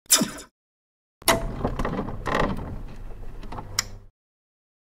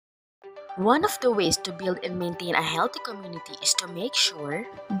One of the ways to build and maintain a healthy community is to make sure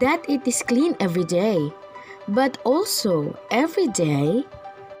that it is clean every day. But also, every day,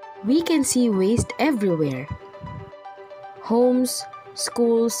 we can see waste everywhere. Homes,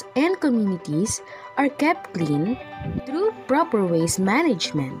 schools, and communities are kept clean through proper waste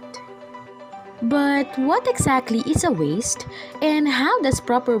management. But what exactly is a waste and how does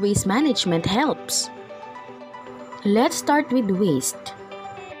proper waste management helps? Let's start with waste.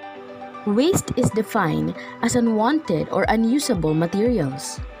 Waste is defined as unwanted or unusable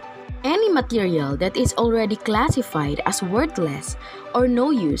materials. Any material that is already classified as worthless or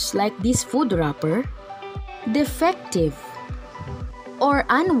no use, like this food wrapper, defective, or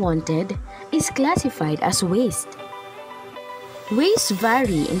unwanted, is classified as waste. Waste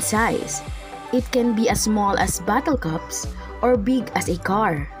vary in size. It can be as small as bottle cups or big as a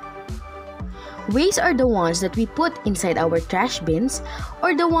car. Waste are the ones that we put inside our trash bins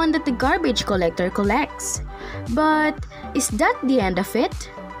or the one that the garbage collector collects. But is that the end of it?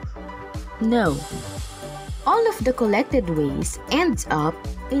 No. All of the collected waste ends up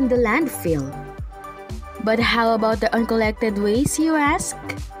in the landfill. But how about the uncollected waste, you ask?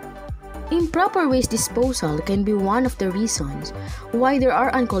 Improper waste disposal can be one of the reasons why there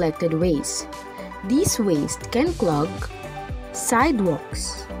are uncollected waste. These waste can clog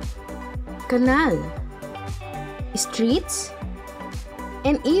sidewalks, canal, streets,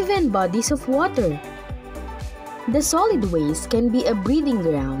 and even bodies of water. The solid waste can be a breeding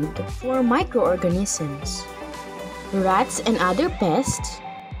ground for microorganisms, rats and other pests,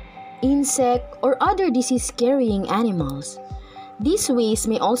 insect or other disease-carrying animals. This waste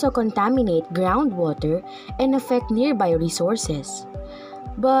may also contaminate groundwater and affect nearby resources.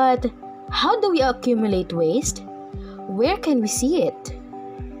 But how do we accumulate waste? Where can we see it?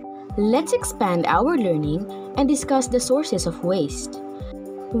 Let's expand our learning and discuss the sources of waste.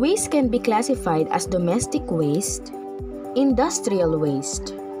 Waste can be classified as domestic waste, industrial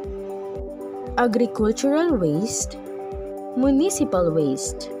waste, agricultural waste, municipal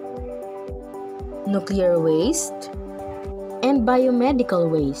waste, nuclear waste, and biomedical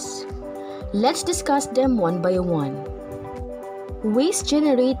waste. Let's discuss them one by one. Waste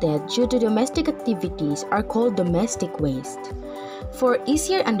generated due to domestic activities are called domestic waste. For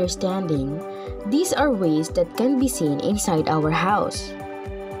easier understanding, these are waste that can be seen inside our house.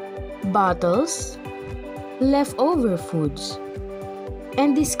 Bottles, leftover foods,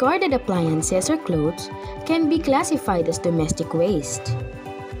 and discarded appliances or clothes can be classified as domestic waste.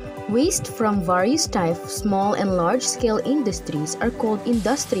 Waste from various types, small and large-scale industries are called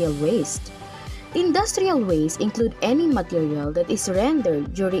industrial waste. Industrial waste include any material that is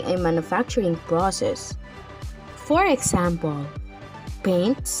rendered during a manufacturing process. For example,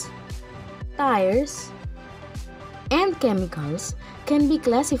 paints, tires, and chemicals can be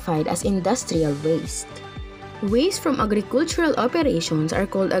classified as industrial waste. Waste from agricultural operations are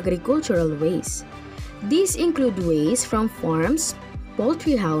called agricultural waste. These include waste from farms,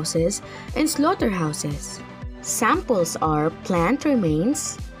 poultry houses, and slaughterhouses. Samples are plant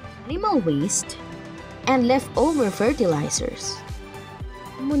remains, animal waste, and leftover fertilizers.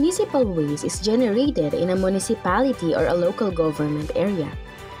 Municipal waste is generated in a municipality or a local government area.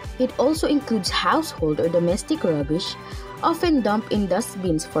 It also includes household or domestic rubbish, often dumped in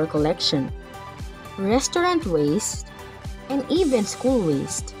dustbins for collection. Restaurant waste and even school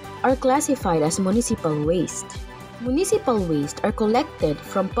waste are classified as municipal waste. Municipal waste are collected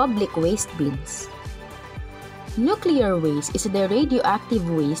from public waste bins. Nuclear waste is the radioactive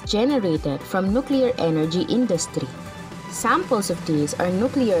waste generated from nuclear energy industry. Samples of these are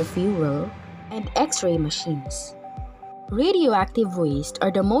nuclear fuel and X-ray machines. Radioactive waste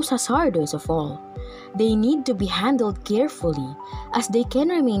are the most hazardous of all. They need to be handled carefully as they can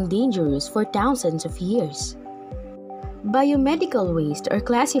remain dangerous for thousands of years. Biomedical waste are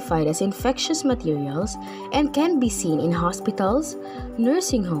classified as infectious materials and can be seen in hospitals,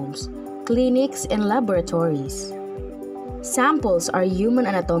 nursing homes, clinics, and laboratories. Samples are human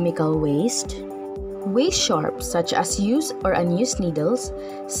anatomical waste, waste sharps such as used or unused needles,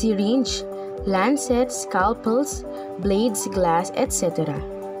 syringe, lancets, scalpels, blades, glass, etc.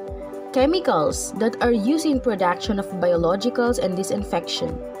 Chemicals that are used in production of biologicals and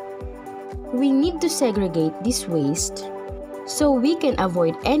disinfection. We need to segregate this waste so we can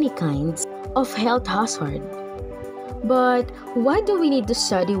avoid any kinds of health hazard. But why do we need to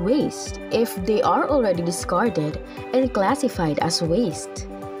study waste if they are already discarded and classified as waste?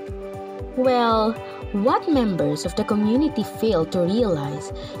 Well, what members of the community fail to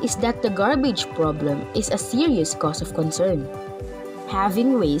realize is that the garbage problem is a serious cause of concern.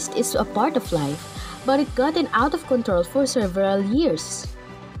 Having waste is a part of life, but it gotten out of control for several years.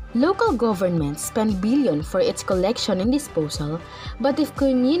 Local governments spend billions for its collection and disposal, but if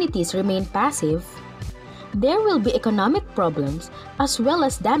communities remain passive, there will be economic problems as well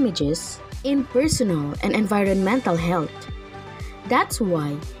as damages in personal and environmental health. That's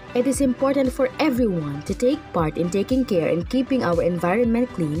why it is important for everyone to take part in taking care and keeping our environment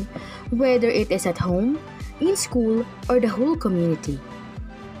clean, whether it is at home, in school, or the whole community.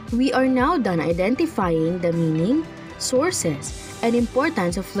 We are now done identifying the meaning, sources, and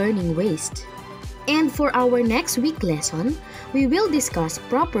importance of learning waste. And for our next week lesson, we will discuss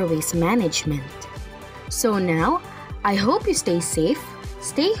proper waste management. So now, I hope you stay safe,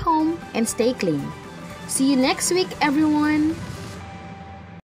 stay home, and stay clean. See you next week, everyone!